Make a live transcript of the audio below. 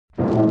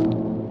Are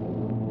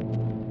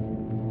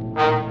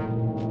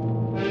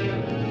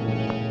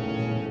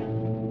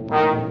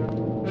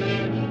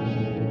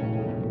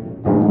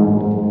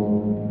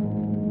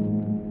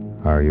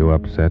you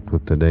upset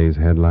with today's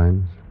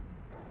headlines?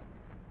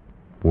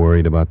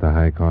 Worried about the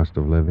high cost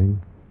of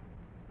living?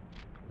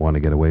 Want to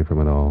get away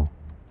from it all?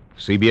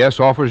 CBS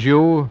offers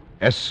you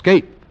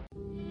Escape.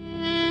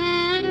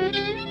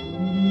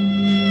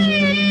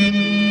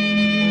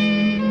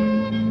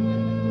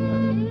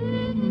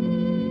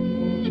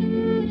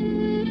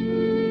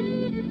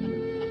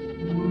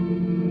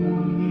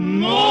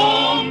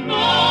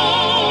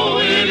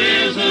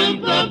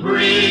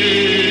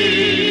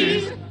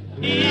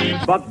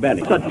 Buck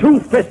Benny, a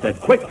two-fisted,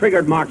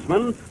 quick-triggered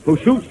marksman who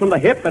shoots from the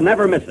hip and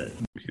never misses.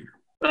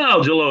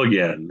 Oh, hello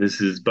again.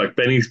 This is Buck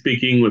Benny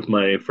speaking with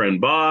my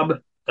friend Bob.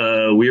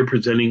 We are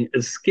presenting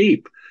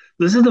Escape.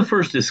 This is the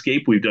first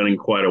Escape we've done in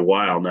quite a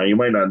while. Now, you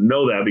might not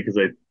know that because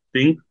I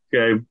think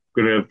I'm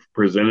going to have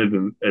presented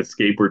an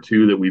Escape or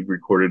two that we've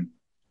recorded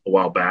a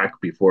while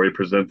back before I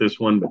present this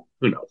one, but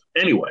who knows?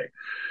 Anyway,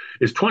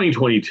 it's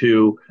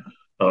 2022.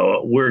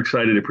 We're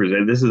excited to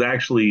present. This is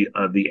actually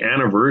the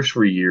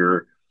anniversary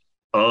year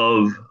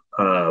of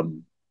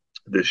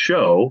the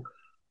show.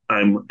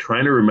 I'm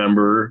trying to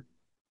remember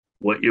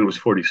what it was,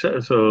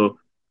 47. So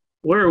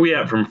where are we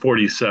at from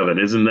 47?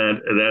 Isn't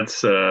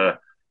that's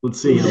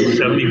let's see,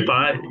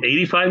 75,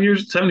 85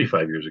 years,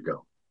 75 years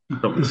ago.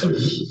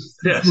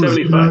 Yeah,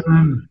 75.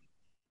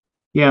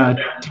 Yeah,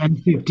 10,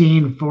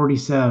 15,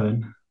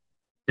 47.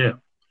 Yeah.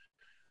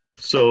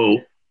 So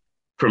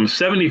from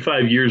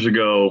 75 years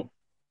ago,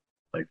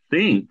 I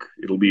think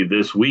it'll be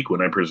this week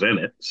when I present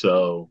it.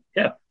 So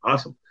yeah,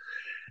 awesome.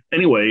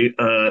 Anyway,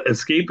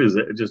 Escape is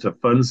just a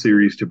fun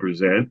series to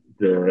present.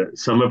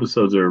 Some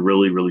episodes are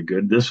really, really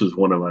good. This is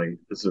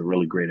a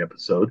really great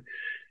episode.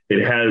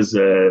 It has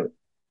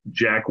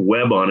Jack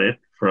Webb on it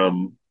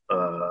from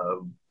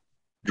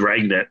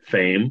Dragnet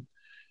fame.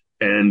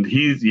 And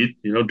he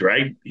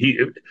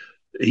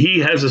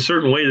has a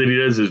certain way that he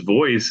does his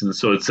voice. And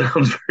so it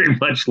sounds very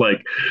much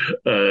like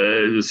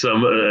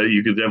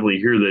you could definitely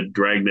hear the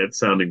Dragnet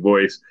sounding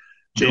voice.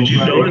 Did you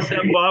notice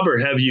that, Bob, or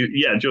have you?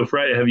 Yeah, Joe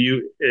Friday. Have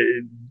you?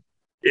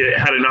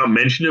 Had I not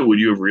mentioned it, would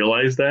you have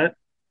realized that?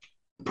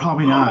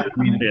 Probably not. I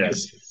mean, yeah.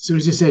 As soon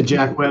as you said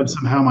Jack Webb,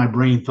 somehow my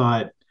brain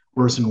thought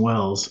Orson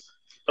Welles.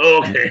 Oh,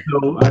 okay.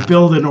 So I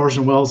filled in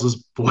Orson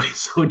Welles'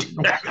 voice. So and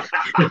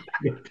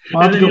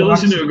then you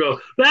listen to it and go,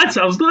 that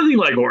sounds nothing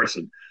like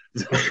Orson.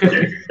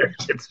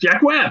 It's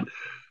Jack Webb.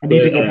 I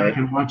need to go back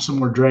and watch some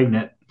more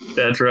Dragnet.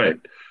 That's right.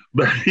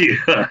 But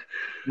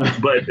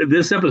but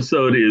this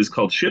episode is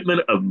called Shipment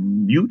of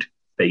Mute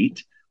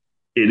Fate.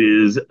 It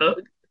is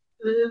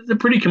it's a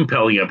pretty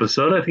compelling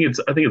episode. I think it's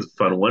a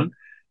fun one,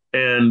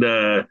 and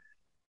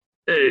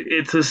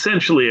it's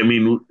essentially, I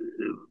mean,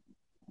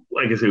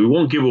 like I said, we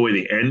won't give away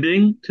the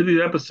ending to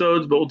these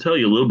episodes, but we'll tell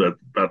you a little bit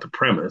about the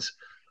premise.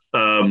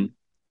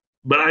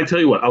 But I tell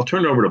you what, I'll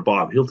turn it over to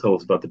Bob. He'll tell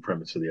us about the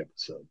premise of the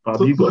episode.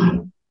 Bob, you go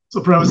ahead. So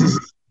the premise is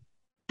this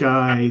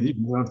guy,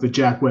 one of the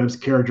Jack Webb's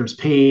characters,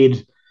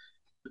 paid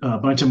a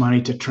bunch of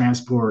money to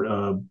transport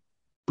a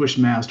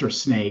Bushmaster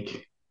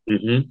snake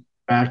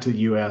back to the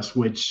U.S.,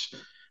 which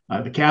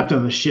the captain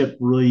of the ship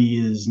really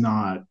is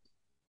not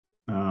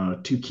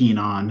too keen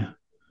on.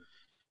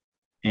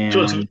 And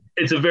so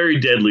it's a very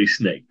deadly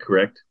snake,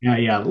 correct?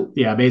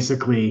 Yeah.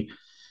 Basically,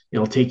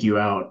 it'll take you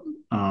out.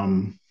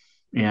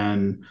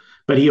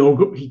 But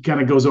he kind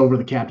of goes over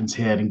the captain's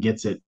head and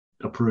gets it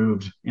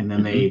approved, and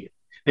then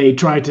they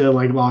try to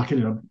like lock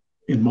it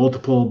in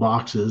multiple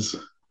boxes,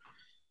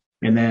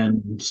 and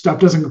then stuff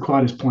doesn't go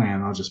quite as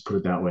planned. I'll just put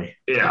it that way.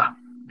 Yeah.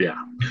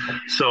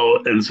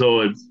 So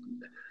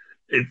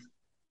it's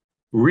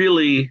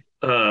really,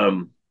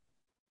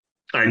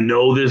 I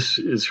know this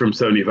is from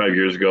 75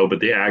 years ago, but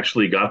they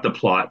actually got the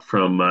plot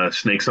from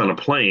Snakes on a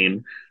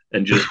Plane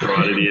and just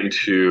brought it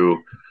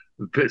into,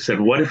 said,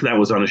 what if that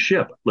was on a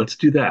ship? Let's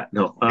do that.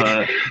 No,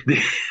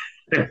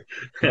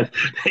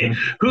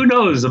 who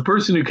knows? The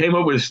person who came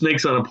up with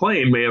Snakes on a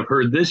Plane may have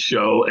heard this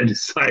show and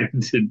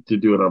decided to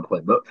do it on a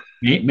plane. But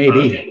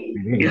maybe.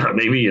 Yeah,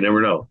 maybe, you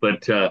never know.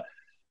 But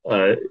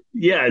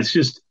yeah, it's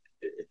just,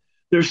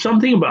 there's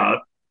something about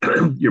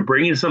you're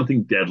bringing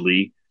something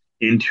deadly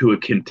into a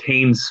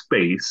contained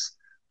space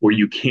where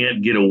you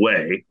can't get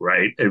away,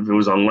 right? If it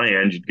was on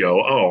land, you'd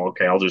go, oh,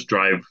 okay, I'll just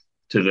drive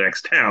to the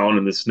next town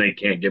and the snake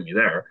can't get me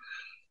there.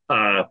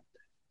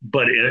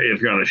 But if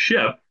you're on a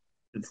ship,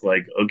 it's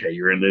like, okay,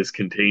 you're in this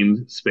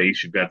contained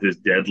space. You've got this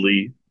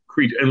deadly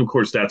creature. And of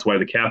course, that's why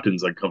the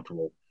captain's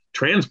uncomfortable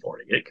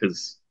transporting it,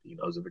 because he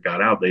knows if it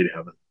got out, they'd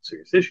have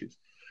serious issues.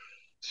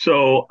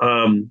 So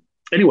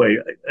anyway,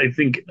 I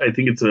think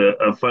it's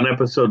a fun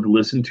episode to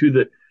listen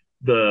to.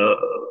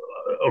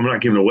 I'm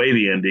not giving away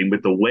the ending,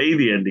 but the way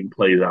the ending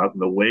plays out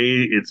and the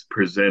way it's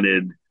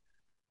presented,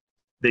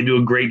 they do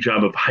a great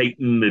job of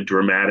heightening the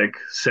dramatic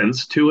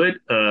sense to it,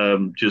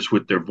 just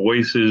with their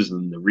voices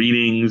and the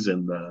readings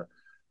and the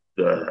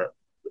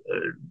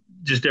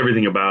just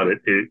everything about it.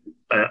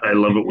 I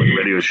love it when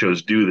radio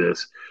shows do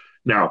this.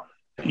 Now,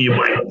 You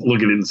might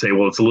look at it and say,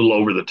 well, it's a little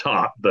over the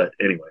top. But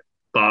anyway,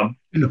 Bob.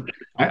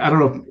 I don't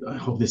know. I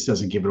hope this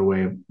doesn't give it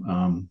away.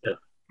 Yeah.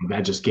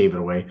 That just gave it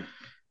away.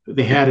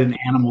 They had an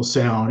animal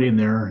sound in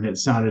there, and it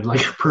sounded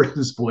like a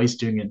person's voice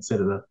doing it instead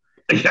of the.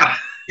 Yeah.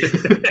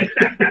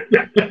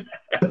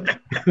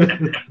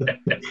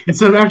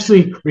 Instead of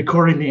actually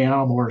recording the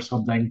animal or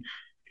something.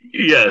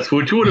 Yes,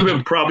 which would have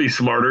been probably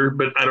smarter,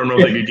 but I don't know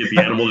if they could get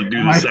the animal to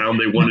do the sound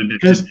they wanted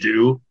it to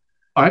do.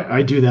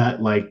 I do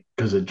that like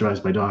because it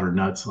drives my daughter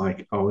nuts.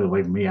 Like I'll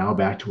like meow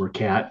back to her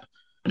cat.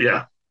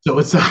 Yeah. So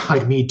it's not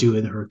like me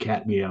doing her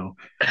cat meow.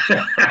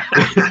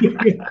 I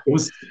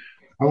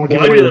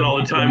do that all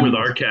the time with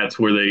our cats,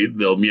 where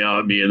they'll meow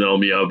at me and then I'll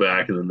meow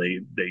back, and then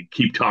they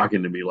keep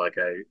talking to me like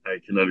I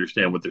can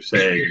understand what they're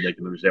saying and they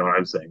can understand what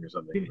I'm saying or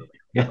something.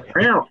 Yeah.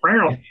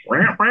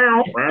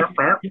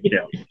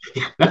 Yeah.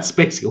 That's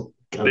basically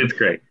it's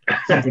great.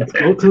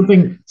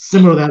 something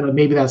similar to that, but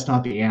maybe that's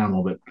not the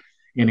animal, but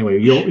anyway,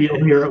 you'll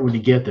hear it when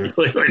you get there.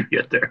 When you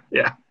get there,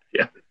 yeah.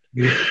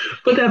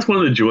 But that's one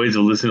of the joys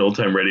of listening to old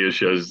time radio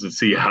shows, is to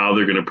see how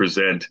they're going to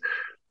present.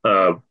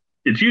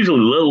 It's usually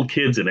little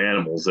kids and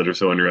animals that are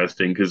so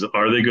interesting, because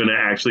are they going to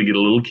actually get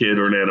a little kid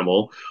or an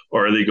animal,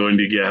 or are they going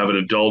to have an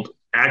adult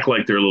act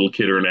like they're a little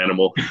kid or an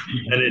animal?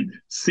 And it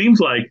seems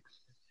like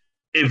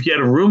if you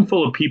had a room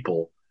full of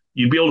people,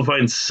 you'd be able to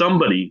find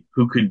somebody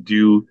who could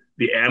do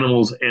the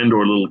animals and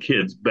or little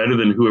kids better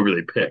than whoever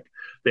they pick.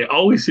 They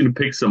always seem to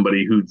pick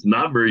somebody who's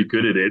not very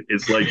good at it.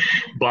 It's like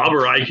Bob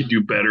or I could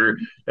do better,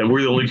 and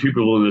we're the only two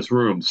people in this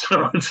room.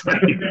 So it's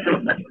like,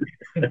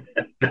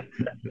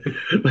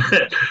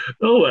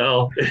 oh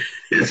well,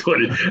 it's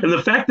what it is. And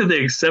the fact that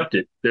they accept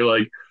it, they're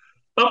like,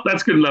 oh,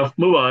 that's good enough.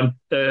 Move on.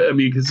 I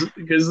mean,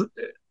 because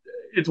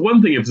it's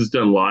one thing if it's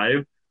done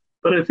live,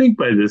 but I think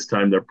by this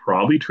time they're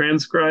probably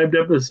transcribed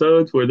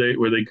episodes where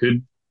they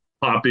could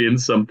pop in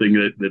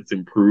something that's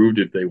improved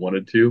if they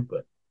wanted to.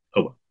 But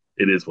oh well,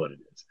 it is what it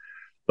is.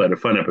 But a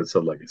fun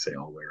episode, like I say,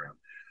 all the way around.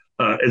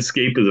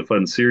 Escape is a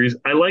fun series.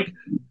 I like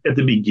at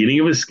the beginning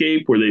of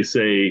Escape where they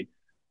say,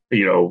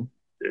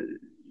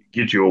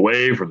 get you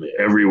away from the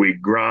every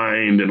week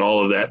grind and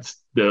all of that.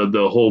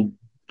 The whole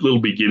little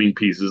beginning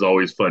piece is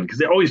always fun, because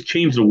they always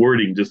change the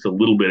wording just a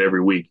little bit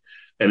every week,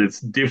 and it's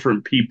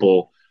different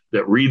people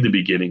that read the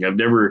beginning. I've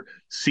never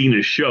seen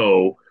a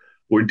show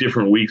where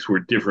different weeks were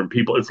different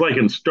people. It's like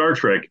in Star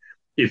Trek,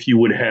 if you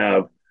would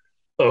have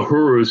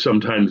Uhuru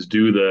sometimes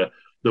do the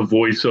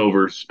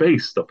voiceover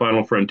space, the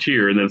final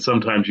frontier, and then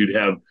sometimes you'd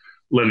have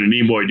Leonard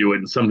Nimoy do it,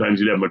 and sometimes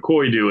you'd have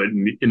McCoy do it,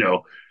 and it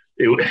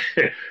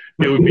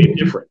it would be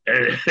different.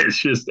 And it's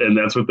just, and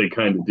that's what they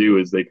kind of do,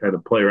 is they kind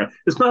of play around.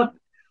 It's not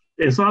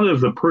as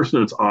the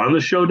person that's on the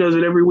show does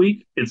it every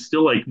week. It's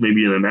still like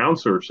maybe an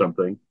announcer or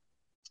something,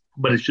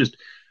 but it's just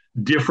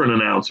different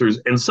announcers,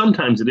 and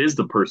sometimes it is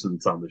the person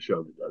that's on the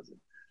show that does it.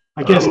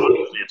 I guess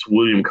it's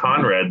William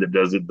Conrad that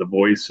does it, the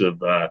voice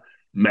of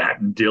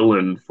Matt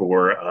Dillon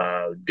for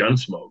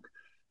Gunsmoke,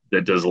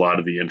 that does a lot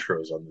of the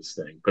intros on this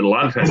thing. But a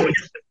lot of times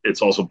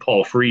it's also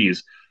Paul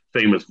Frees,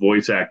 famous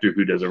voice actor,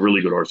 who does a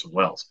really good Orson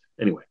Welles.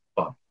 Anyway,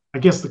 Bob. I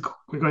guess the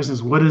question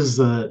is, what is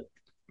the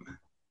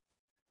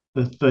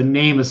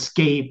name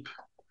Escape?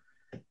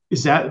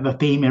 Is that the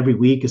theme every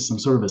week? Is some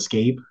sort of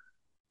escape?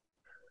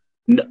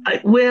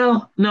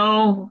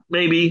 No,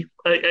 maybe.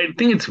 I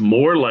think it's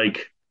more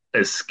like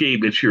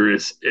escape. It's your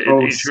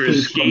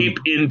escape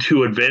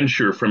into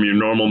adventure from your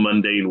normal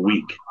mundane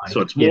week.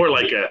 So it's more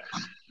like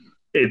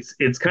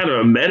it's kind of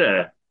a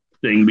meta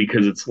thing,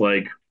 because it's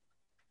like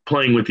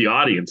playing with the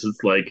audience.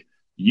 It's like,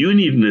 you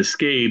need an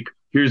escape.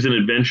 Here's an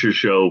adventure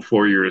show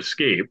for your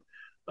escape.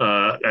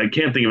 I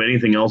can't think of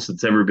anything else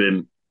that's ever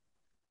been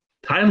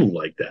titled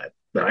like that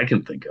I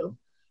can think of.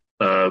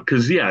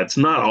 Because it's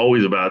not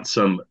always about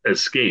some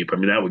escape. I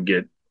mean, that would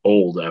get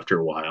old after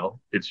a while.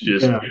 It's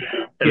just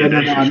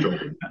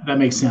that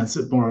makes sense.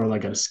 It's more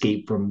like an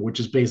escape from,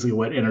 which is basically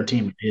what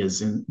entertainment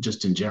is, and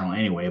just in general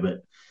anyway.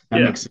 But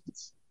that makes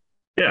sense.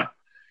 Yeah.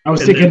 I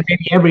was thinking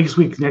maybe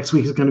next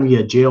week is going to be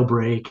a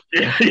jailbreak.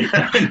 Yeah,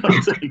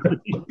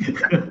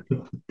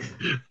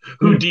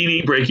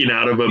 Houdini breaking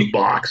out of a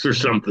box or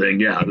something.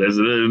 Yeah, there's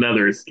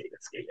another escape.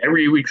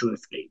 Every week's an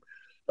escape.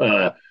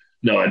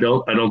 No, I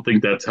don't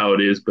think that's how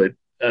it is, but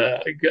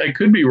I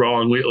could be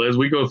wrong. As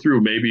we go through,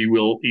 maybe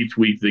we'll each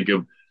week think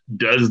of,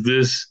 does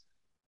this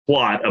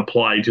plot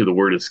apply to the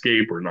word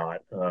escape or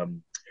not?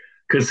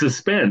 Because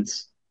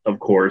suspense, of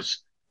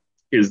course,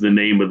 is the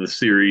name of the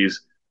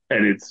series,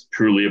 and it's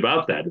truly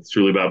about that. It's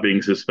truly about being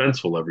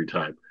suspenseful every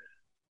time.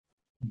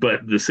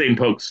 But the same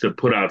folks that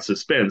put out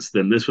Suspense,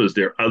 then this was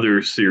their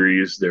other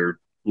series, their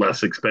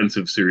less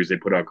expensive series they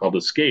put out called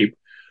Escape.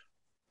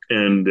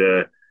 And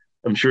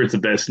I'm sure it's the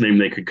best name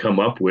they could come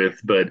up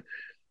with, but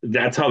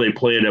that's how they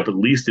play it up, at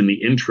least in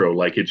the intro,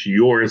 like it's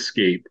your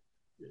escape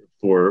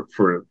for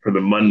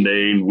the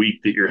mundane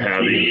week that you're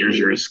having. Here's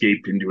your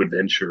escape into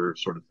adventure,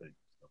 sort of thing.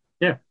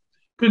 Yeah,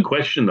 good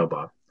question though,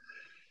 Bob.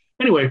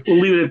 Anyway, we'll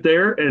leave it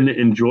there and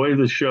enjoy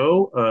the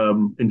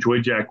show. Enjoy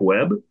Jack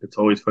Webb. It's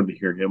always fun to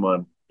hear him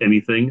on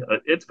anything,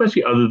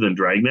 especially other than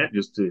Dragnet,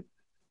 just to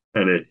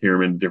kind of hear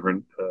them in a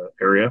different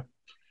area.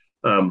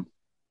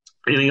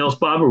 Anything else,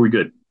 Bob? Or are we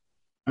good?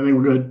 I think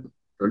we're good.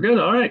 We're good.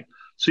 All right.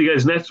 See you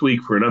guys next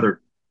week for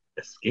another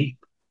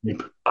Escape.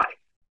 Yep. Bye.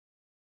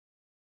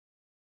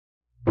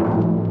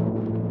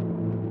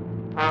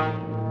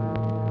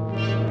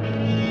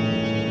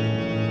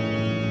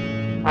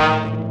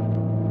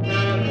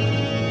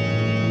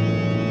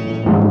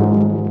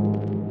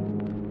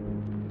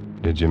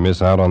 Did you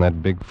miss out on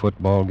that big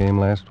football game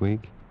last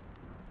week?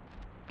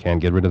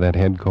 Can't get rid of that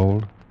head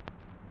cold?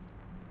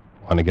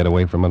 Want to get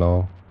away from it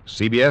all?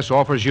 CBS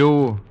offers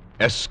you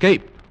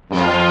Escape.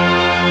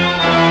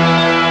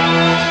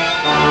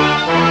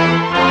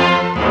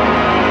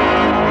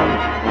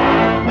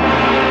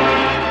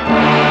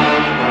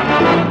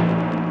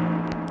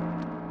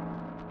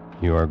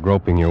 You are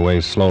groping your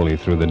way slowly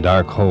through the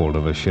dark hold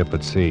of a ship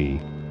at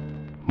sea,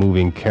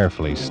 moving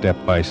carefully, step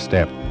by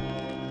step,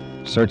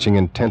 searching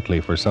intently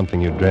for something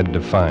you dread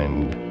to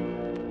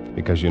find,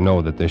 because you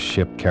know that this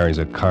ship carries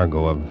a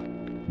cargo of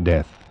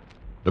death.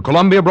 The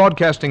Columbia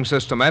Broadcasting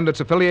System and its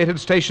affiliated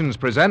stations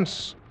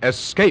presents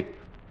Escape,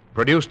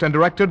 produced and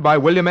directed by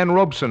William N.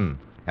 Robeson,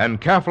 and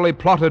carefully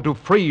plotted to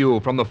free you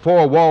from the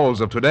four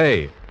walls of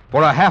today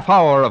for a half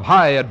hour of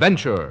high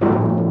adventure.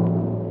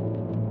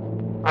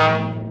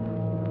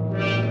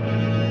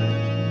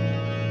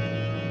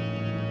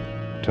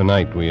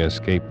 Tonight we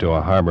escape to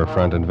a harbor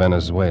front in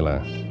Venezuela,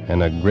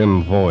 and a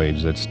grim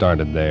voyage that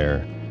started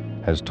there,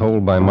 as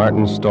told by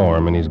Martin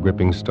Storm in his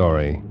gripping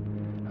story,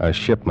 A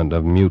Shipment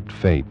of Mute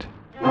Fate.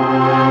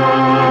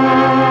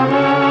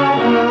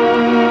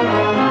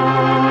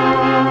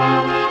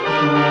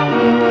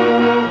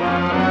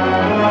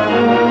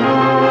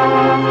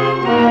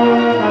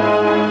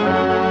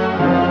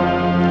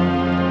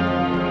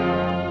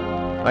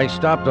 I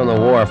stopped on the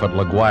wharf at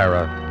La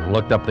Guaira and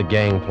looked up the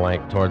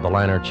gangplank toward the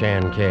liner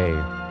Chan Kay,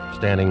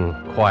 standing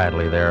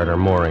quietly there at her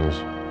moorings.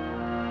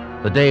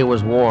 The day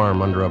was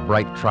warm under a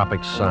bright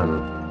tropic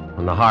sun,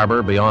 and the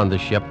harbor beyond the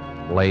ship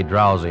lay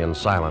drowsy and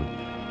silent.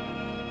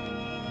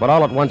 But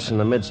all at once in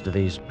the midst of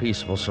these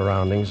peaceful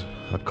surroundings,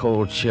 a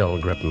cold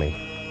chill gripped me,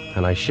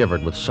 and I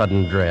shivered with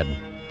sudden dread.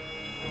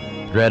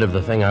 Dread of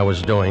the thing I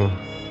was doing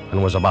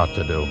and was about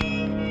to do.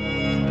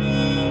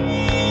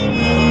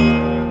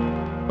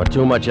 But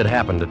too much had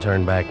happened to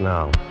turn back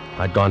now.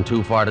 I'd gone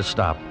too far to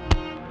stop.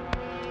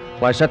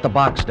 Well, I set the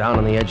box down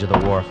on the edge of the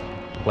wharf,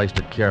 placed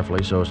it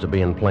carefully so as to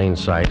be in plain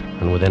sight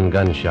and within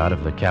gunshot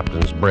of the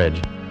captain's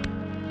bridge.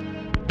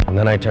 And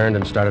then I turned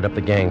and started up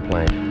the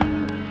gangplank.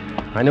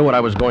 I knew what I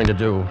was going to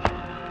do,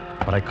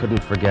 but I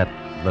couldn't forget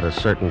that a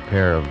certain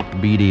pair of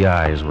beady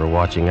eyes were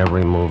watching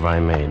every move I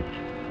made.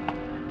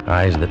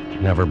 Eyes that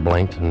never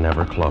blinked and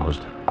never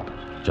closed,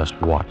 just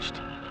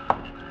watched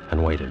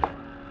and waited.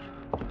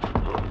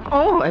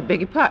 Oh, I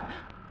beg your pardon.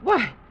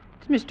 Why,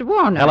 it's Mr.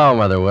 Warner. Hello,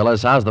 Mother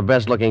Willis. How's the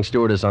best-looking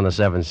stewardess on the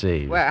Seven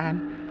Seas? Well,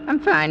 I'm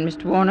fine,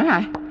 Mr. Warner.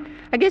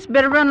 I guess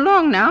better run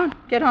along now and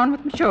get on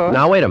with my chores.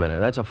 Now, wait a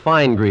minute. That's a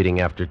fine greeting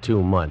after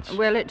 2 months.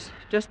 Well, it's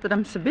just that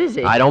I'm so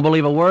busy. I don't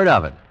believe a word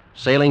of it.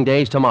 Sailing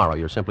day's tomorrow.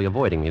 You're simply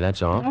avoiding me,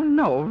 that's all. Oh,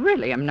 no,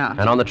 really, I'm not.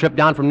 And on the trip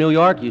down from New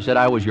York, you said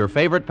I was your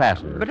favorite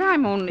passenger. But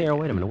I'm only... Here,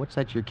 wait a minute. What's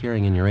that you're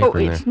carrying in your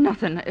apron there? Oh, it's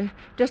nothing.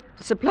 Just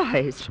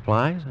supplies.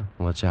 Supplies?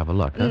 Well, let's have a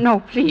look, huh?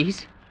 No,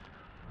 please.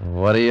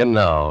 What do you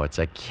know? It's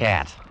a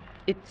cat.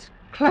 It's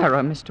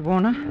Clara, Mr.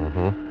 Warner.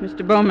 Mm-hmm.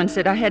 Mr. Bowman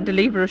said I had to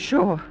leave her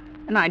ashore,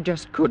 and I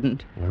just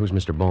couldn't. Well, who's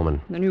Mr.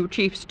 Bowman? The new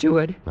chief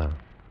steward. Oh.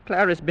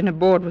 Clara's been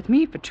aboard with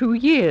me for 2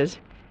 years,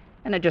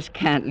 and I just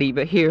can't leave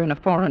her here in a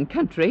foreign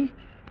country,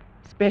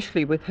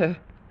 especially with her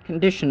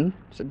condition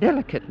so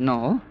delicate and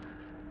all.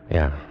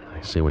 Yeah,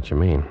 I see what you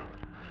mean.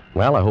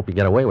 Well, I hope you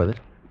get away with it.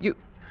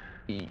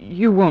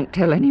 You won't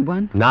tell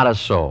anyone? Not a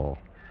soul.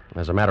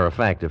 As a matter of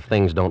fact, if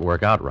things don't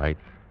work out right,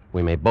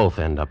 we may both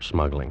end up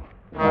smuggling.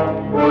 Most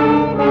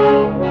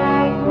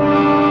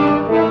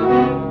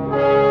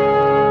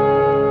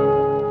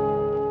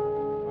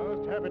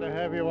happy to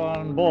have you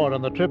on board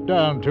on the trip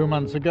down 2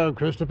 months ago,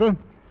 Christopher.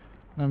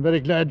 I'm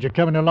very glad you're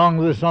coming along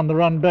with us on the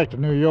run back to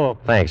New York.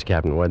 Thanks,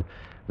 Captain Wood.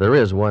 There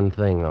is one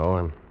thing, though.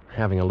 I'm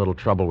having a little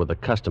trouble with the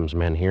customs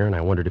men here, and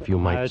I wondered if you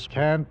might... I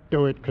can't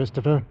do it,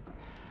 Christopher.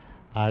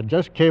 I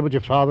just cabled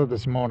your father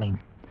this morning.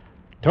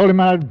 Told him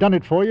I'd done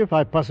it for you if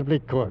I possibly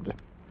could.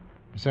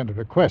 I sent a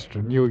request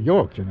from New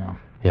York, you know.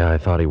 Yeah, I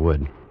thought he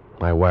would.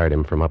 I wired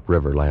him from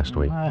upriver last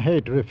week. I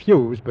hate to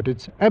refuse, but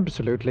it's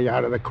absolutely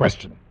out of the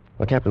question.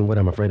 Well, Captain Wood,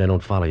 I'm afraid I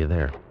don't follow you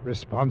there.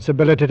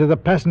 Responsibility to the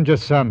passenger,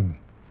 son.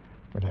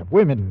 We'll have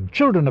women and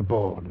children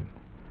aboard.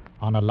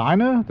 On a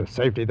liner, the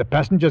safety of the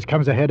passengers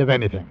comes ahead of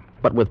anything.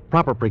 But with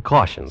proper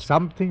precautions.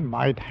 Something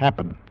might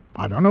happen.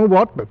 I don't know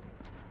what, but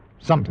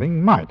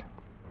something might.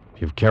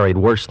 You've carried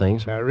worse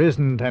things. There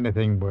isn't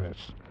anything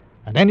worse.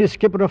 And any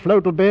skipper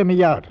afloat will bear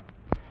me out.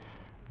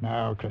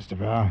 Now,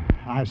 Christopher,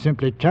 I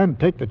simply can't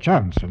take the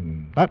chance,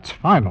 and that's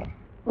final.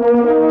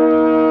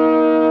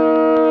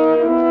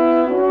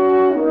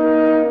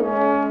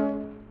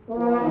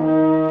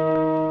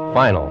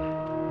 Final.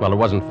 Well, it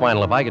wasn't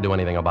final if I could do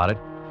anything about it.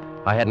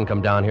 I hadn't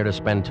come down here to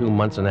spend 2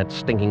 months in that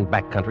stinking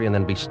backcountry and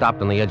then be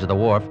stopped on the edge of the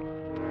wharf.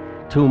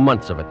 2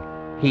 months of it.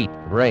 Heat,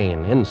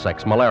 rain,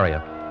 insects,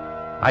 malaria.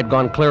 I'd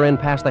gone clear in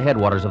past the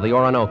headwaters of the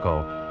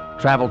Orinoco,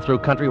 traveled through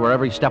country where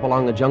every step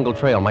along the jungle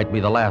trail might be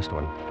the last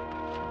one.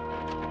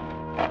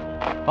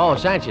 Oh,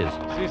 Sanchez.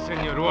 Si,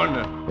 Senor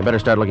Warner. You better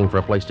start looking for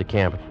a place to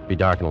camp. It'll be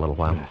dark in a little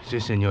while. Si,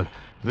 Senor.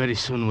 Very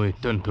soon we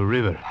turn to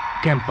river.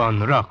 Camp on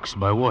rocks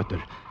by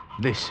water.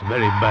 This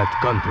very bad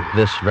country.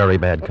 This very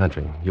bad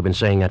country. You've been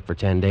saying that for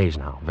 10 days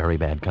now. Very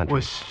bad country.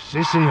 Well,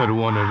 si, Senor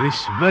Warner.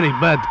 This very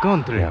bad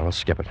country. Yeah, we'll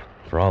skip it.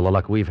 For all the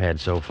luck we've had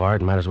so far,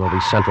 it might as well be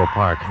Central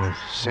Park.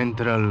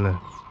 Central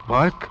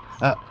Park?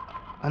 I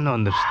don't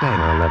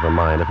understand. Well, never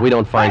mind. If we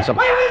don't find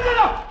something...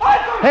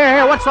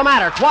 Here, what's the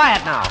matter?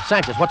 Quiet now.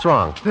 Sanchez, what's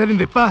wrong? They're in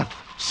the path.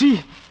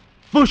 See?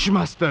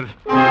 Bushmaster.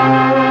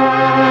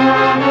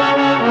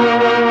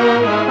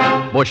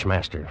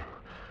 Bushmaster.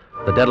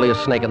 The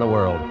deadliest snake in the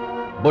world.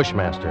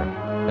 Bushmaster.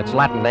 Its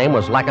Latin name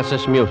was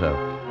Lachesis muta.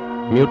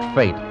 Mute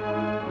fate.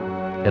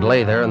 It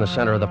lay there in the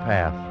center of the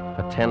path,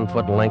 a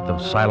 10-foot length of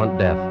silent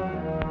death,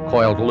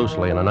 coiled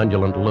loosely in an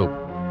undulant loop,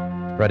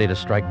 ready to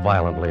strike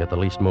violently at the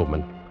least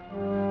movement.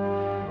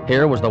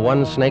 Here was the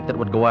one snake that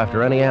would go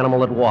after any animal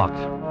that walked,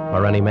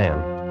 or any man.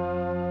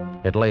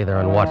 It lay there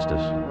and watched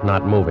us,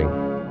 not moving,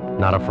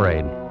 not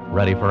afraid,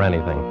 ready for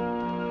anything.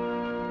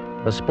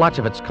 The splotch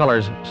of its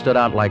colors stood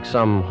out like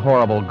some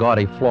horrible,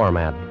 gaudy floor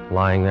mat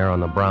lying there on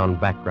the brown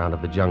background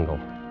of the jungle,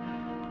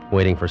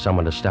 waiting for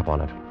someone to step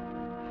on it.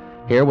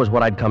 Here was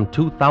what I'd come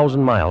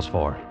 2,000 miles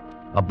for,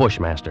 a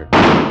Bushmaster.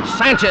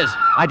 Sanchez!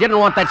 I didn't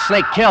want that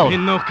snake killed. He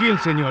no kill,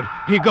 Senor.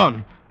 He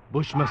gone.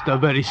 Bushmaster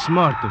very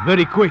smart,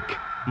 very quick.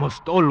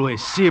 Must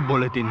always see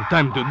bullet in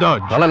time to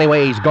dodge. Well,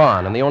 anyway, he's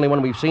gone, and the only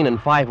one we've seen in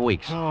 5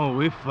 weeks. Oh,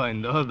 we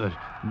find other.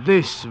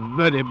 This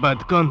very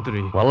bad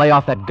country. Well, lay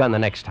off that gun the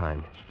next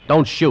time.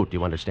 Don't shoot,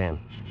 you understand?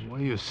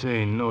 Why you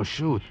say no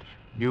shoot?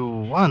 You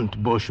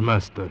want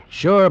Bushmaster?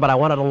 Sure, but I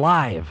want it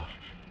alive.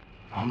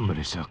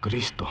 Hombre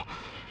sacristo.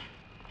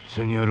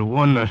 Senor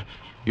Warner,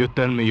 you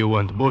tell me you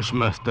want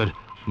Bushmaster,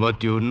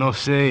 but you no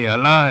say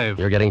alive.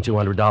 You're getting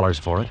 $200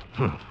 for it.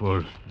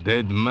 For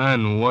dead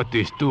man, what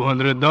is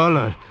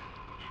 $200?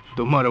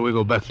 Tomorrow we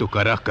go back to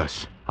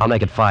Caracas. I'll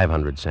make it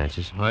 500,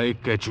 Sanchez. I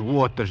catch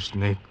water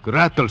snake,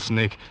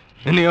 rattlesnake,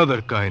 any other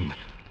kind.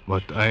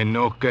 But I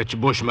no catch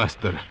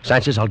Bushmaster.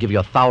 Sanchez, I'll give you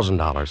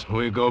 $1,000.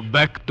 We go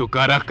back to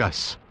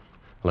Caracas.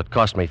 Well, it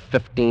cost me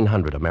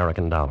 1,500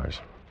 American dollars.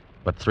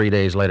 But 3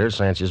 days later,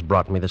 Sanchez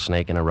brought me the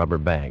snake in a rubber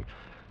bag.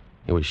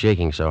 He was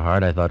shaking so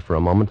hard, I thought for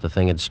a moment the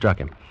thing had struck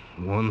him.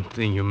 One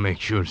thing you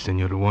make sure,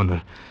 Senor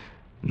Warner.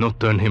 Not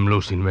turn him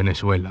loose in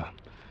Venezuela.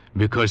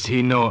 Because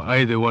he know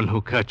I the one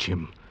who catch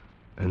him.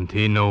 And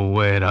he know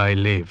where I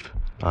live.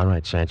 All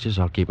right, Sanchez,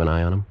 I'll keep an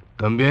eye on him.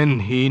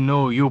 También he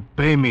know you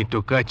pay me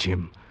to catch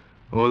him.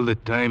 All the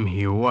time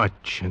he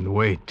watch and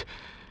wait.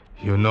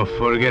 You no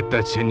forget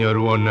that, Senor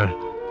Warner.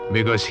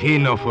 Because he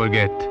no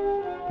forget.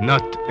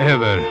 Not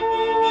ever.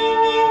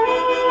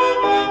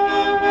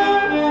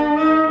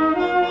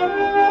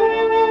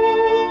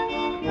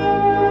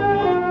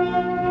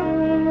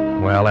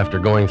 Well, after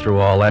going through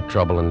all that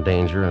trouble and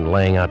danger and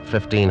laying out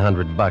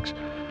 $1,500,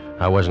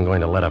 I wasn't going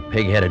to let a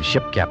pig-headed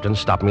ship captain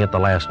stop me at the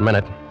last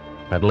minute.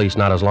 At least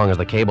not as long as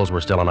the cables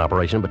were still in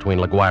operation between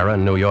La Guaira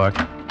and New York.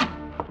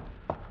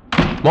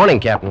 Morning,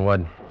 Captain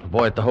Wood. The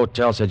boy at the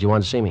hotel said you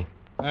wanted to see me.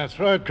 That's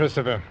right,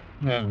 Christopher.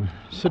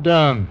 Sit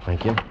down.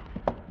 Thank you.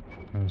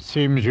 It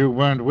seems you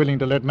weren't willing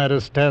to let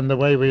matters stand the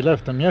way we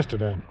left them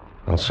yesterday.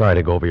 Well, sorry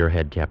to go over your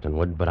head, Captain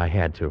Wood, but I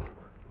had to.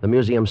 The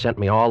museum sent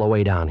me all the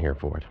way down here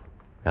for it.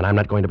 And I'm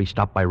not going to be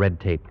stopped by red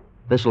tape.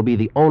 This will be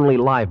the only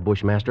live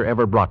Bushmaster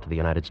ever brought to the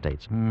United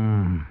States.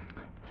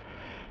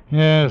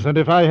 Yes, and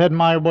if I had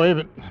my way,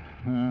 but...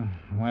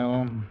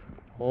 well,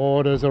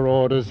 orders are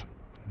orders.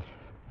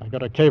 I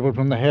got a cable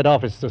from the head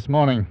office this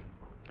morning.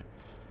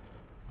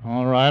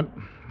 All right.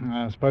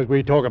 I suppose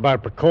we talk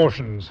about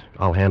precautions.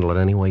 I'll handle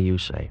it any way you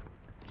say.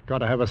 Got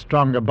to have a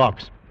stronger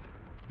box.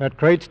 That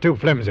crate's too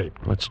flimsy.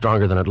 Well, it's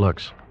stronger than it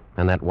looks.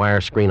 And that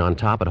wire screen on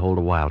top would hold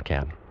a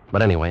wildcat.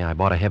 But anyway, I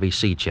bought a heavy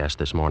sea chest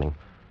this morning.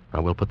 I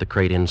will put the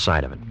crate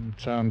inside of it.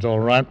 Sounds all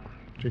right.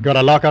 You got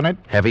a lock on it?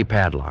 Heavy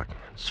padlock.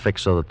 It's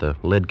fixed so that the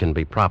lid can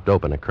be propped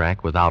open a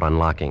crack without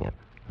unlocking it.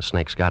 The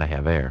snake's got to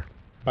have air.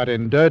 But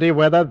in dirty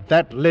weather,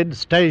 that lid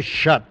stays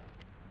shut.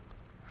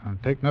 I'll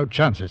take no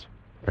chances.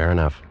 Fair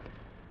enough.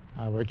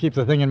 I will keep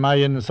the thing in my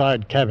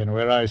inside cabin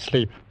where I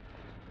sleep.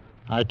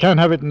 I can't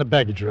have it in the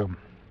baggage room.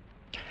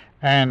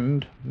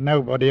 And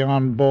nobody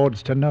on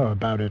board's to know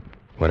about it.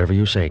 Whatever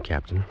you say,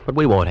 Captain. But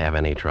we won't have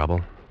any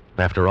trouble.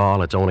 After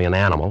all, it's only an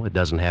animal. It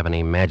doesn't have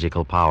any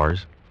magical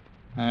powers.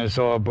 I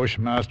saw a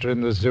Bushmaster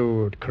in the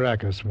zoo at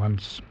Caracas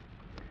once.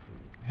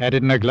 Had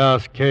it in a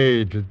glass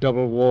cage with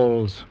double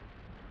walls.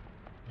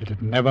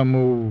 It'd never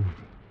move.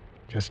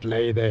 Just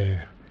lay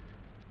there.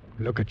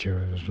 Look at you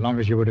as long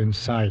as you were in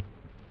sight.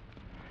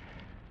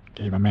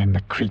 Gave a man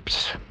the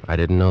creeps. I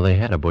didn't know they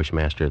had a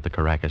Bushmaster at the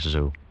Caracas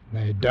Zoo.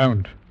 They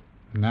don't.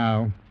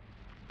 Now.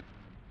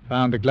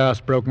 Found the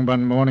glass broken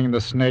one morning and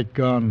the snake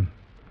gone.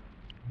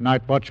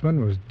 Night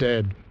watchman was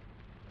dead.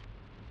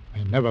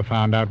 They never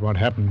found out what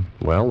happened.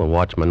 Well, the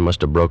watchman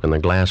must have broken the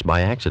glass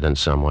by accident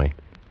some way.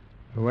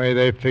 The way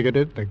they figured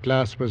it, the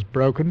glass was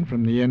broken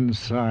from the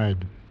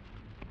inside.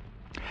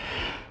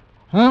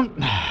 Well,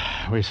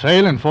 we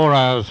sail in 4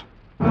 hours.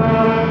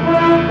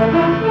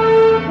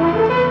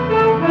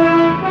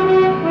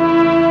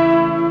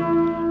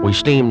 We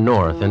steamed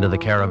north into the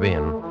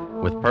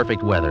Caribbean with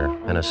perfect weather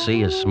and a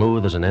sea as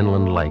smooth as an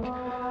inland lake.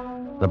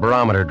 The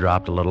barometer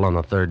dropped a little on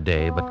the 3rd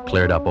day, but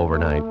cleared up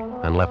overnight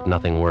and left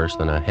nothing worse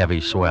than a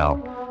heavy swell.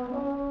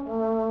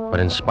 But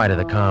in spite of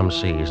the calm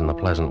seas and the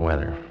pleasant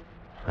weather,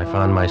 I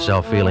found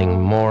myself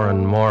feeling more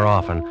and more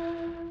often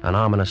an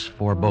ominous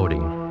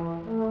foreboding.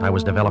 I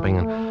was developing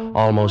an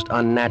almost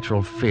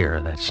unnatural fear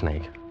of that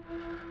snake.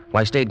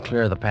 Well, I stayed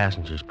clear of the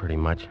passengers pretty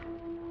much.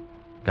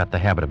 Got the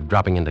habit of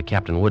dropping into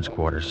Captain Wood's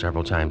quarters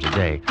several times a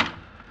day.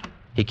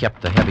 He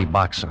kept the heavy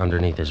box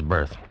underneath his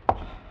berth.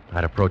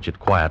 I'd approach it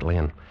quietly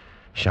and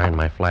shine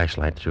my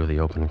flashlight through the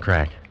open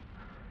crack.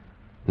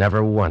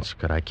 Never once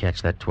could I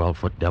catch that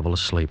 12-foot devil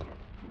asleep,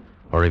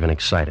 or even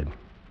excited.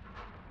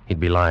 He'd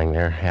be lying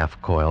there,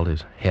 half-coiled,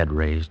 his head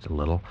raised a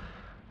little,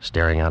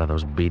 staring out of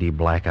those beady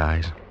black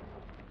eyes,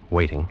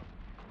 waiting.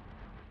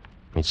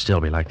 He'd still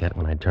be like that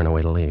when I'd turn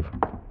away to leave.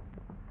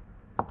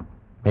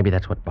 Maybe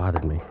that's what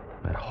bothered me,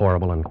 that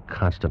horrible and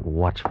constant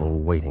watchful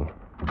waiting.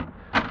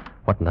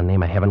 What in the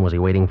name of heaven was he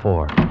waiting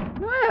for?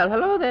 Well,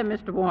 hello there,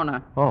 Mr.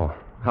 Warner. Oh,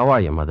 how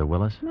are you, Mother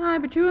Willis? Aye,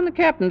 but you and the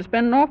captain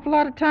spend an awful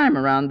lot of time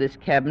around this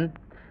cabin.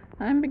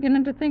 I'm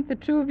beginning to think the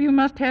two of you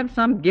must have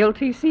some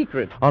guilty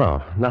secret. Oh,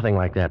 no, nothing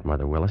like that,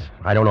 Mother Willis.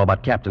 I don't know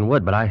about Captain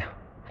Wood, but I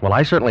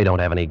certainly don't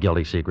have any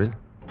guilty secret.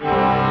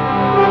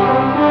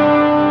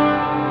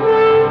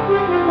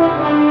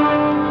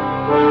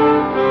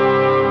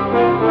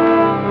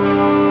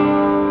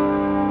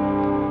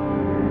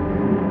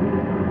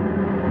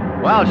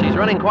 Well, she's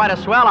running quite a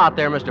swell out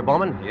there, Mr.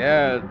 Bowman.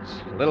 Yeah, it's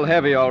a little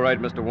heavy, all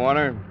right, Mr.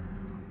 Warner.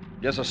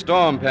 Guess a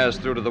storm passed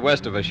through to the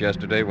west of us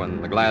yesterday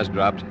when the glass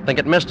dropped. Think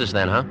it missed us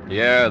then, huh?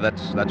 Yeah,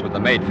 that's what the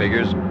mate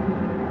figures.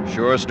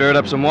 Sure stirred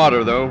up some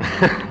water, though.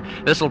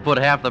 This'll put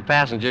half the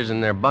passengers in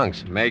their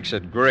bunks. Makes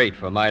it great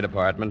for my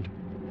department.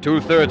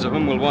 2/3 of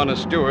them will want a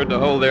steward to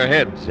hold their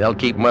heads. They'll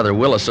keep Mother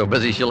Willis so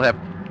busy she'll have...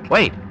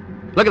 Wait!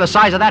 Look at the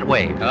size of that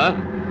wave. Huh?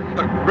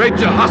 Great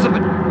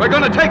Jehoshaphat! We're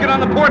going to take it on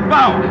the port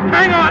bow!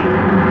 Hang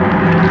on!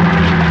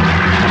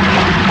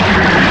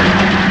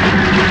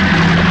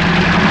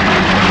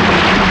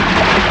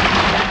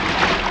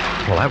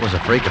 Well, that was a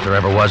freak if there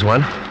ever was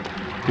one.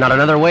 Not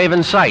another wave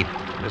in sight.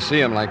 You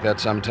see 'em like that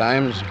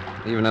sometimes,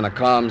 even in a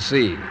calm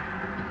sea.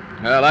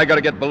 Well, I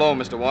gotta get below,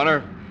 Mr.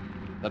 Warner.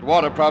 That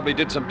water probably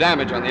did some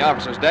damage on the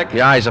officer's deck.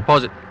 Yeah, I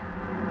suppose it...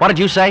 What did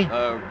you say?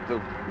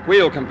 The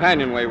wheel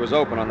companionway was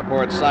open on the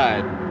port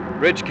side.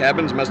 Bridge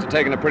cabins must have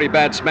taken a pretty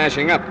bad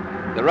smashing up.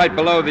 They're right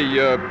below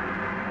the,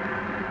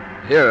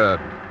 Here,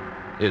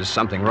 is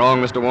something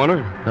wrong, Mr.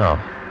 Warner?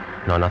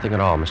 No, nothing at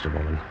all, Mr.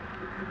 Bowman.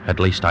 At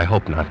least I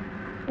hope not.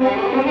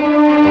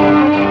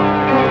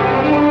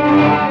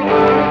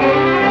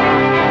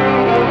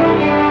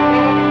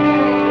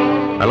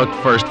 I looked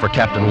first for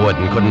Captain Wood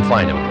and couldn't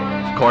find him.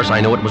 Of course,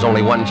 I knew it was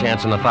only 1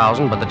 chance in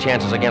 1,000, but the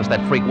chances against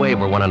that freak wave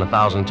were 1 in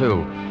 1,000,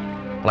 too.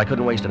 Well, I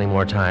couldn't waste any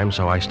more time,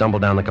 so I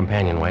stumbled down the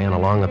companionway and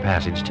along the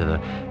passage to the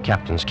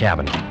captain's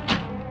cabin.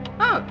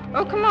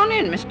 Oh, come on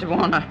in, Mr.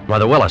 Warner.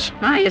 Mother Willis.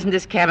 My, isn't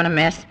this cabin a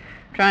mess?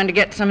 Trying to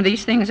get some of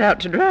these things out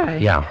to dry.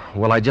 Yeah,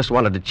 well, I just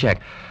wanted to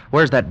check.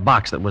 Where's that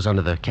box that was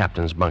under the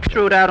captain's bunk?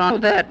 Threw it out on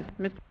that.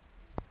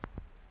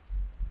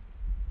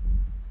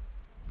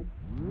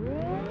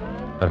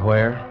 But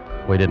where?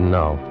 We didn't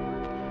know.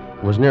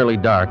 It was nearly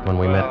dark when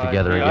we met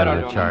together again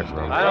in the chart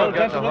room. I don't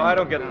get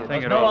the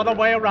thing There's no other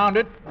way around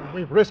it.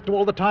 We've risked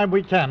all the time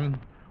we can.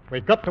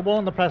 We've got to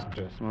warn the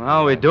passengers. Well,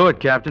 how'll we do it,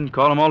 Captain?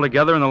 Call them all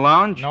together in the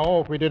lounge? No,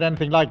 if we did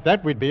anything like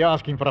that, we'd be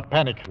asking for a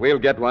panic. We'll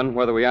get one,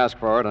 whether we ask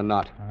for it or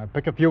not.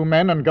 Pick a few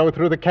men and go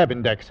through the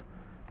cabin decks.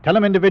 Tell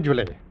them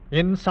individually,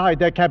 inside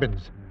their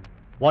cabins.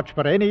 Watch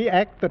for any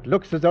act that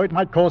looks as though it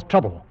might cause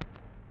trouble.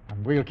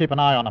 And we'll keep an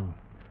eye on them.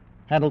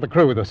 Handle the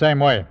crew the same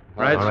way.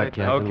 Right,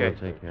 Captain. Okay. We'll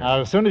take care.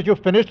 As soon as you've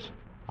finished,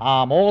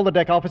 arm all the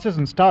deck officers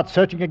and start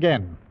searching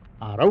again.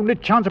 Our only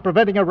chance of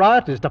preventing a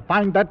riot is to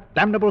find that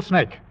damnable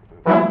snake.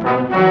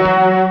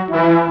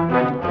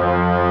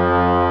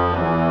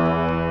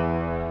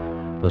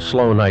 The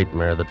slow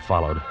nightmare that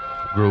followed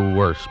grew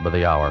worse by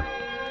the hour.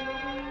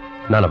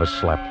 None of us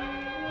slept.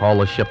 All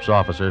the ship's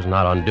officers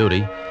not on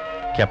duty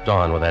kept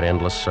on with that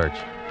endless search.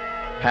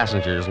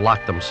 Passengers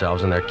locked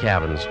themselves in their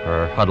cabins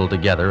or huddled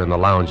together in the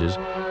lounges,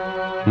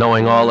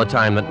 knowing all the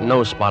time that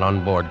no spot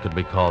on board could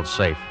be called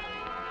safe.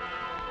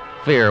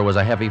 Fear was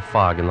a heavy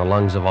fog in the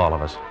lungs of all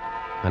of us,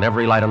 and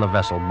every light on the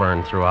vessel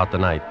burned throughout the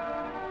night.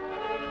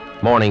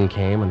 Morning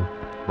came and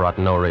brought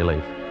no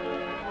relief.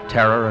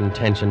 Terror and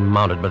tension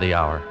mounted by the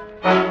hour.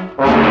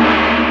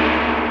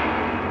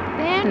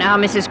 There now,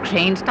 Mrs.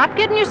 Crane, stop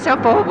getting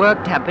yourself all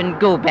worked up and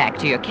go back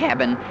to your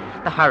cabin.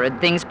 The horrid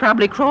thing's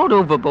probably crawled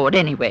overboard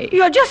anyway.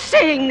 You're just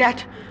saying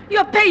that.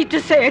 You're paid to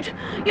say it.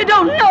 You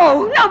don't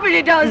know.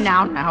 Nobody does.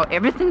 Now,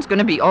 everything's going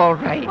to be all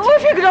right. Oh,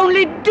 if you could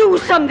only do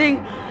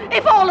something.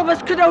 If all of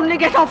us could only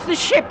get off the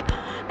ship.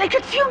 They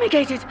could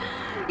fumigate it.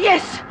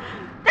 Yes,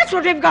 that's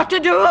what we've got to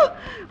do.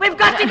 We've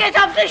got to get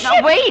off the ship.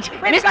 Now, wait.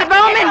 Mr.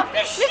 Bowman.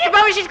 Mr.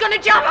 Bowman, she's going to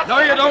jump. No,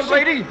 you don't,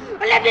 lady.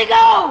 Let me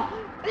go.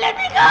 Let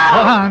me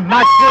go.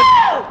 Nice work.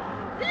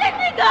 Let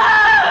me go.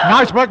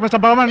 Nice work, Mr.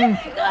 Bowman.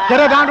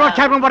 Get her down to her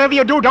cabin. Whatever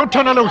you do, don't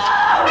turn her loose.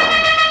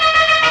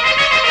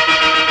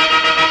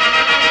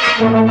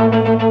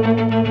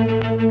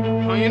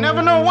 Well, you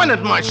never know when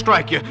it might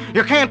strike you.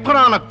 You can't put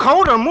on a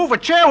coat or move a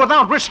chair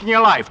without risking your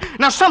life.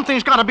 Now,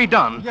 something's got to be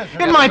done.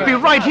 It might be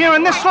right here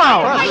in this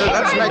lounge.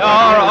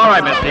 All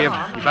right, mister. You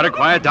better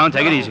quiet down.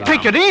 Take it easy.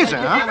 Take it easy,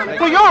 huh?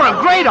 Well, you're a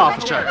great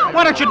officer.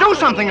 Why don't you do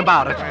something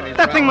about it?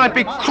 That thing might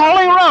be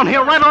crawling around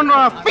here right under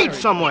our feet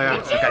somewhere.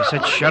 Look, I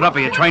said shut up.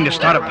 Are you trying to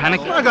start a panic?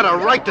 I got a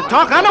right to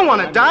talk. I don't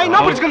want to die.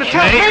 Nobody's going to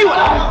tell me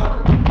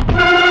what...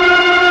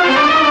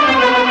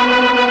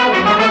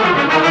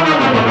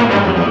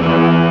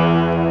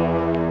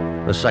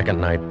 The second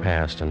night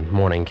passed, and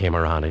morning came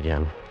around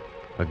again.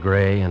 A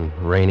gray and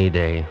rainy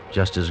day,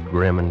 just as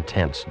grim and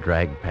tense,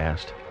 dragged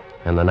past,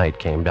 and the night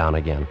came down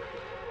again.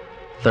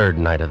 Third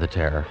night of the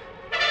terror.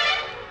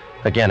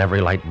 Again,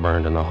 every light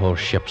burned, and the whole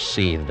ship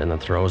seethed in the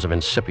throes of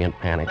incipient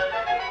panic.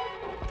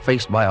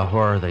 Faced by a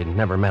horror they'd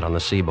never met on the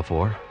sea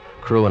before,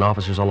 crew and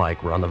officers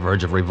alike were on the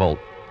verge of revolt.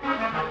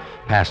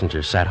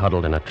 Passengers sat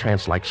huddled in a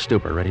trance-like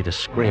stupor, ready to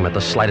scream at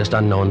the slightest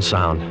unknown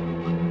sound.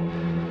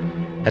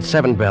 At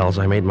 7 bells,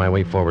 I made my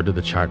way forward to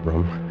the chart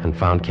room and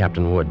found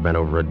Captain Wood bent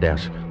over a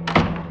desk.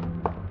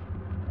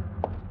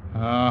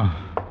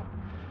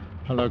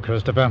 Hello,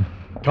 Christopher.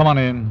 Come on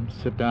in.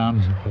 Sit down.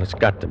 Well, it's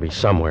got to be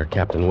somewhere,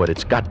 Captain Wood.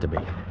 It's got to be.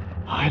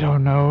 I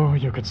don't know.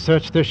 You could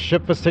search this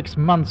ship for 6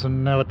 months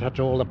and never touch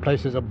all the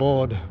places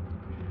aboard.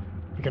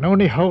 We can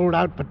only hold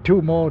out for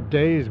 2 more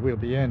days. We'll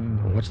be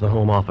in. What's the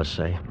Home Office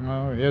say?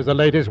 Oh, here's the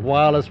latest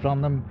wireless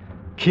from them.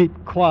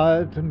 Keep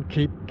quiet and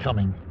keep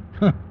coming.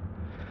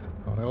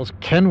 What else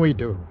can we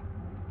do?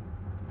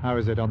 How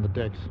is it on the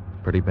decks?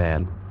 Pretty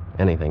bad.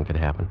 Anything could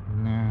happen.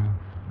 Yeah,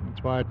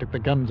 that's why I took the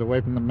guns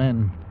away from the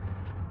men.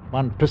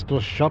 1 pistol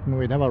shot and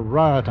we'd have a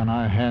riot on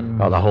our hands.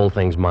 Oh, the whole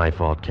thing's my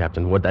fault,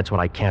 Captain Wood. That's what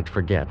I can't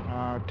forget.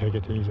 Oh, take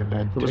it easy,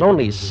 lad. There was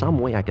only some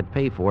way I could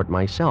pay for it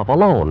myself,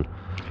 alone.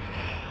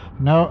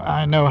 No,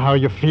 I know how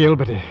you feel,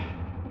 but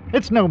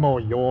it's no more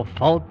your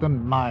fault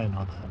than mine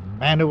or the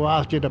man who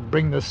asked you to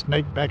bring the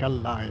snake back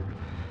alive.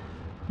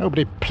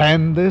 Nobody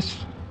planned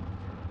this.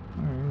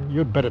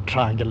 You'd better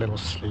try and get a little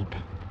sleep.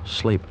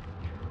 Sleep?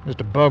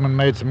 Mr. Bowman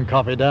made some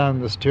coffee down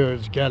in the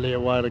steward's galley a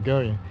while ago.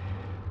 You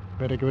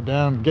better go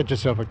down and get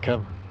yourself a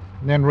cup.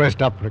 And then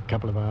rest up for a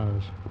couple of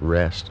hours.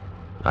 Rest?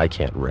 I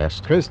can't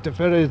rest.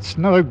 Christopher, it's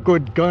no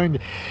good going.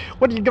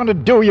 What are you going to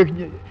do?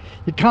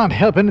 You can't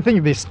help anything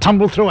if you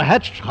stumble through a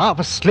hatch half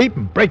asleep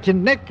and break your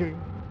neck.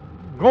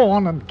 Go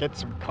on and get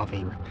some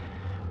coffee.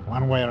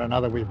 One way or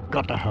another, we've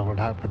got to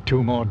hold out for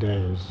 2 more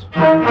days.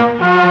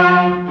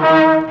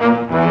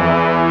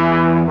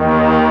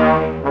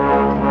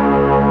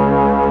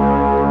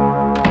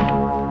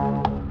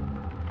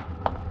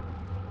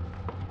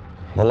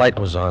 The light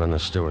was on in the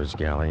steward's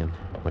galley, and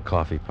the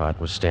coffee pot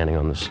was standing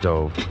on the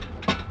stove.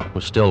 It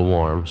was still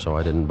warm, so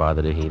I didn't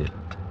bother to heat it.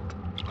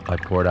 I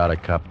poured out a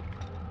cup,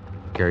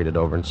 carried it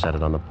over, and set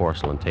it on the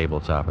porcelain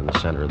tabletop in the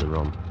center of the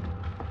room.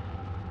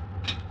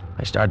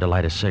 I started to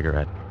light a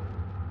cigarette.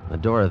 The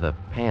door of the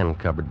pan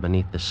cupboard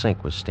beneath the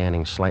sink was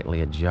standing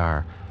slightly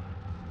ajar,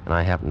 and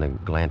I happened to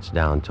glance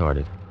down toward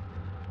it.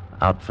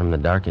 Out from the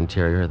dark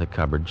interior of the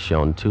cupboard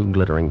shone 2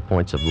 glittering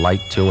points of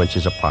light 2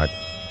 inches apart.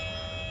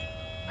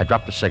 I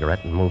dropped the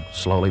cigarette and moved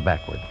slowly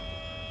backward.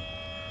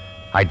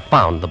 I'd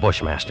found the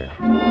Bushmaster.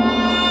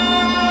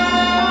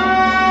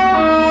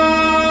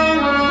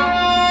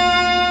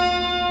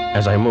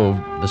 As I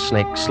moved, the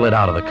snake slid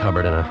out of the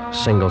cupboard in a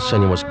single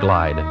sinuous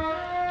glide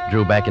and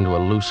drew back into a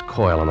loose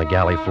coil on the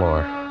galley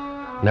floor,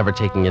 never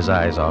taking his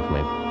eyes off me.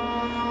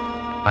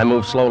 I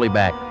moved slowly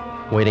back,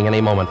 waiting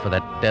any moment for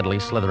that deadly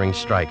slithering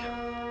strike.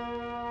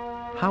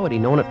 How had he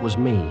known it was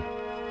me?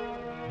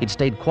 He'd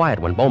stayed quiet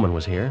when Bowman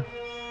was here.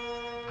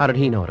 How did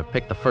he know to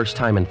pick the first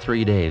time in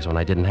 3 days when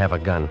I didn't have a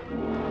gun?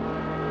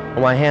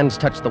 Well, my hands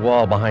touched the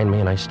wall behind me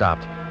and I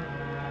stopped.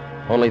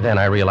 Only then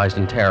I realized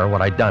in terror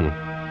what I'd done.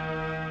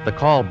 The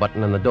call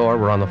button and the door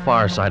were on the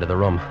far side of the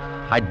room.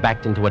 I'd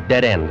backed into a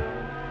dead end.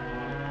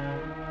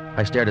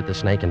 I stared at the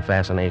snake in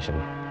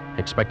fascination,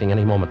 expecting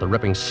any moment the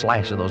ripping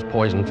slash of those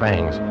poison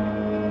fangs.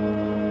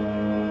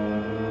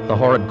 The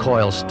horrid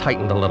coils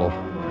tightened a little,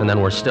 and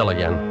then were still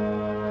again.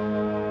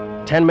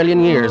 10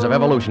 million years of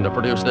evolution to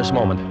produce this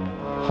moment.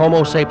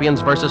 Homo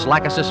sapiens versus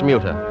Lachesis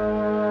muta.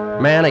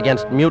 Man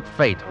against mute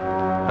fate,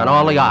 and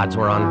all the odds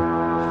were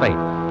on fate.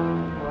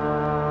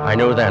 I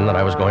knew then that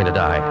I was going to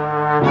die.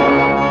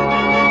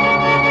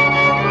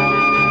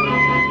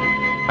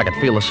 I could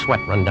feel the sweat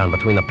run down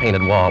between the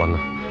painted wall and the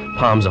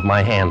palms of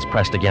my hands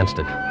pressed against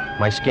it.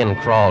 My skin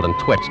crawled and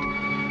twitched,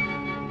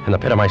 and the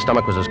pit of my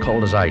stomach was as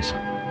cold as ice.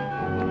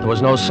 There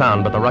was no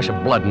sound but the rush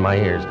of blood in my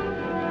ears.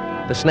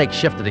 The snake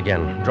shifted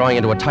again, drawing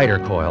into a tighter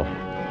coil.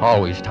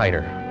 Always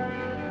tighter.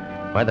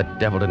 Why the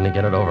devil didn't he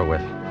get it over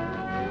with?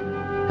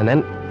 And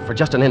then, for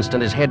just an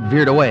instant, his head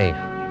veered away.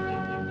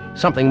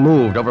 Something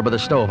moved over by the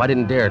stove. I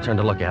didn't dare turn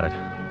to look at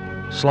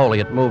it. Slowly,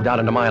 it moved out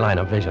into my line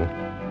of vision.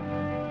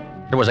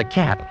 There was a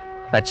cat.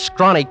 That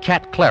scrawny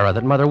cat Clara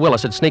that Mother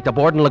Willis had sneaked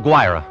aboard in La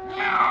Guaira.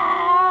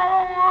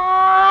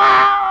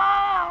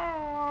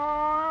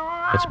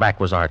 Its back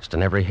was arched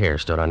and every hair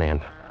stood on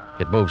end.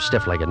 It moved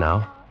stiff-legged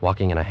now,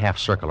 walking in a half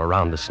circle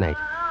around the snake.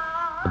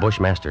 The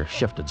bushmaster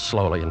shifted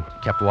slowly and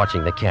kept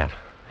watching the cat.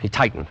 He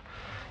tightened.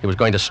 He was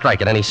going to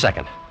strike at any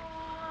second.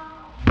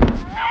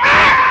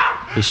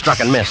 He struck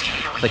and missed.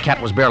 The cat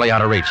was barely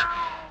out of reach.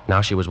 Now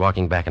she was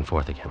walking back and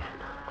forth again.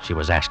 She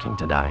was asking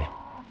to die.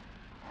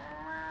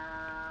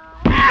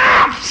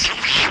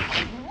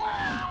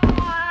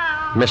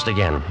 Missed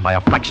again, by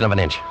a fraction of an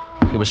inch.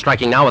 He was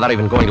striking now without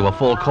even going to a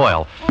full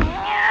coil.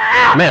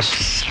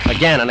 Missed.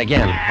 Again and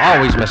again.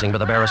 Always missing by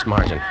the barest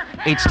margin.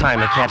 Each time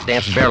the cat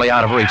danced barely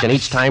out of reach, and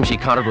each time she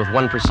countered with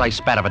one precise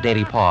spat of a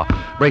dainty paw,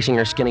 bracing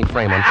her skinny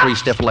frame on 3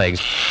 stiff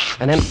legs.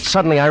 And then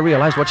suddenly I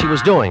realized what she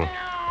was doing.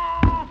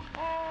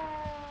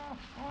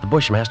 The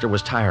bushmaster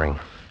was tiring,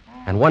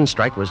 and one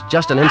strike was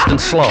just an instant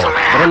slow.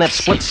 But in that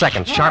split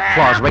second, sharp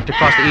claws raked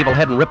across the evil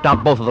head and ripped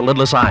out both of the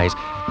lidless eyes.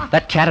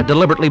 That cat had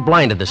deliberately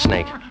blinded the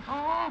snake.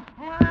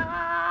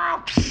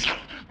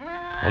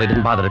 Well, he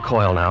didn't bother to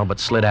coil now, but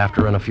slid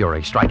after her in a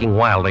fury, striking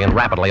wildly and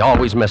rapidly,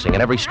 always missing,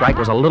 and every strike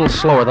was a little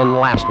slower than the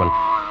last one.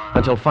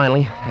 Until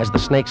finally, as the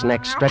snake's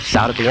neck stretched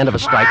out at the end of a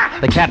strike,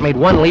 the cat made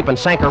one leap and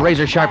sank her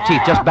razor-sharp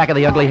teeth just back of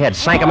the ugly head,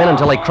 sank them in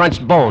until they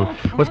crunched bone.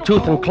 With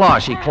tooth and claw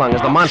she clung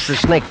as the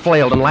monstrous snake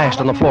flailed and lashed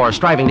on the floor,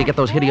 striving to get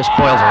those hideous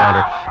coils around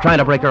her, trying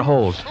to break her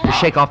hold, to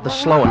shake off the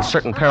slow and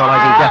certain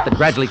paralyzing death that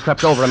gradually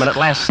crept over him and at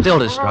last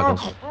stilled his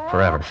struggles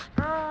forever.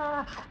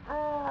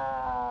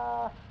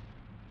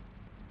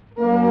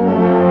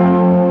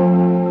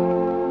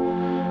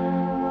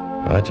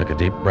 I took a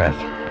deep breath.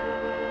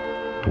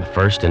 The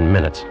first in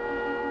minutes.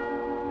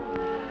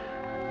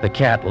 The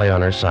cat lay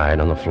on her side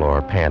on the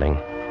floor, panting,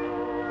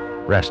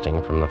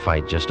 resting from the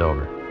fight just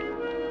over.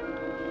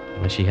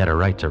 And she had a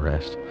right to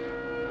rest.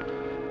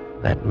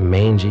 That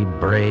mangy,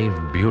 brave,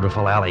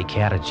 beautiful alley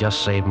cat had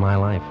just saved my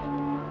life.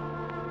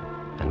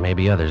 And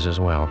maybe others as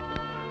well.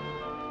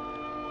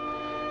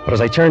 But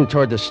as I turned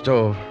toward the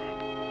stove,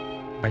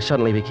 I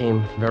suddenly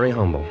became very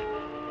humble.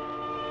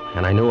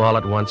 And I knew all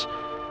at once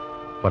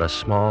what a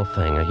small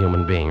thing a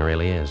human being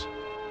really is.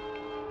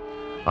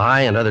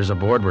 I and others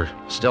aboard were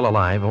still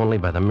alive only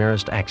by the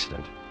merest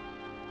accident.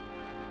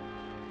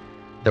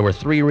 There were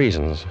 3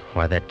 reasons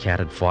why that cat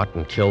had fought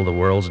and killed the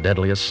world's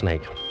deadliest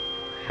snake.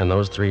 And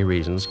those 3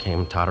 reasons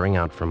came tottering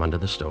out from under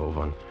the stove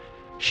on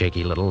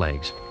shaky little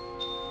legs.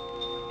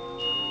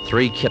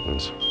 3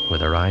 kittens with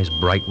their eyes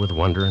bright with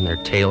wonder and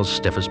their tails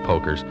stiff as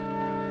pokers.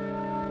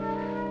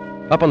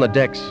 Up on the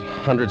decks,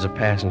 hundreds of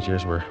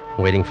passengers were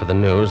waiting for the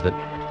news that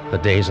the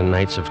days and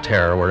nights of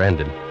terror were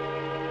ended.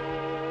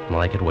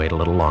 Well, I could wait a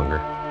little longer.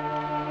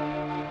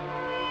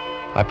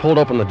 I pulled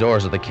open the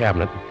doors of the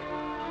cabinet,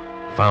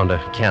 found a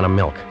can of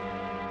milk,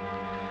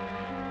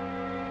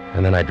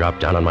 and then I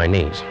dropped down on my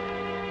knees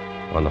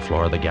on the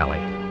floor of the galley.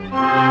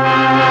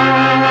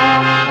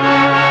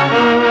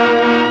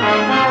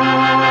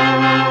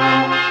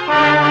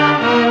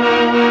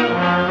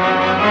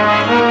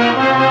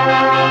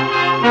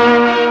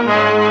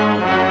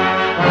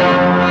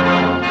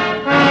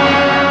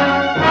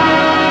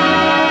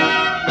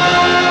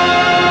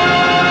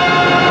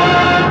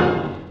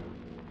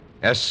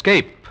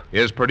 Escape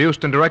is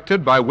produced and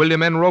directed by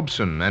William N.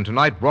 Robeson, and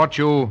tonight brought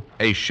you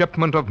A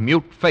Shipment of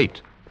Mute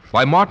Fate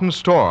by Martin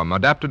Storm,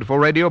 adapted for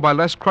radio by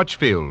Les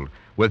Crutchfield,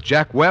 with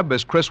Jack Webb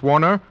as Chris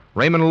Warner,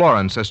 Raymond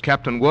Lawrence as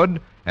Captain Wood,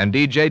 and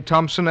D.J.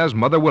 Thompson as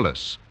Mother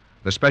Willis.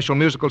 The special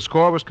musical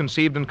score was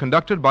conceived and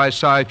conducted by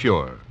Cy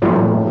Feuer.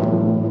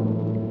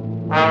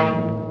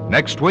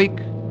 Next week,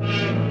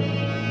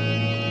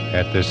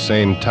 at this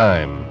same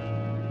time,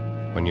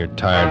 when you're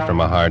tired from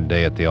a hard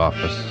day at the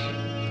office,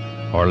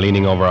 or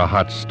leaning over a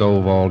hot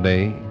stove all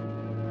day,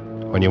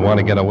 when you want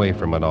to get away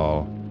from it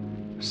all,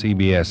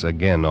 CBS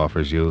again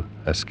offers you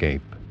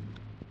Escape.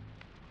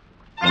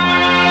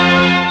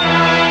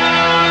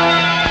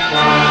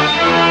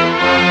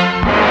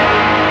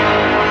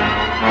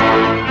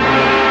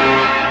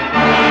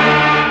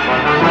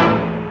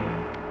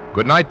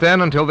 good night then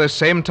until this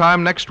same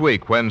time next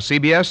week when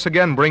CBS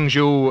again brings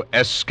you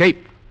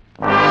Escape.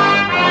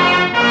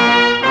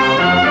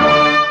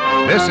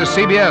 This is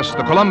CBS,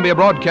 the Columbia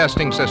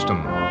Broadcasting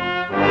System.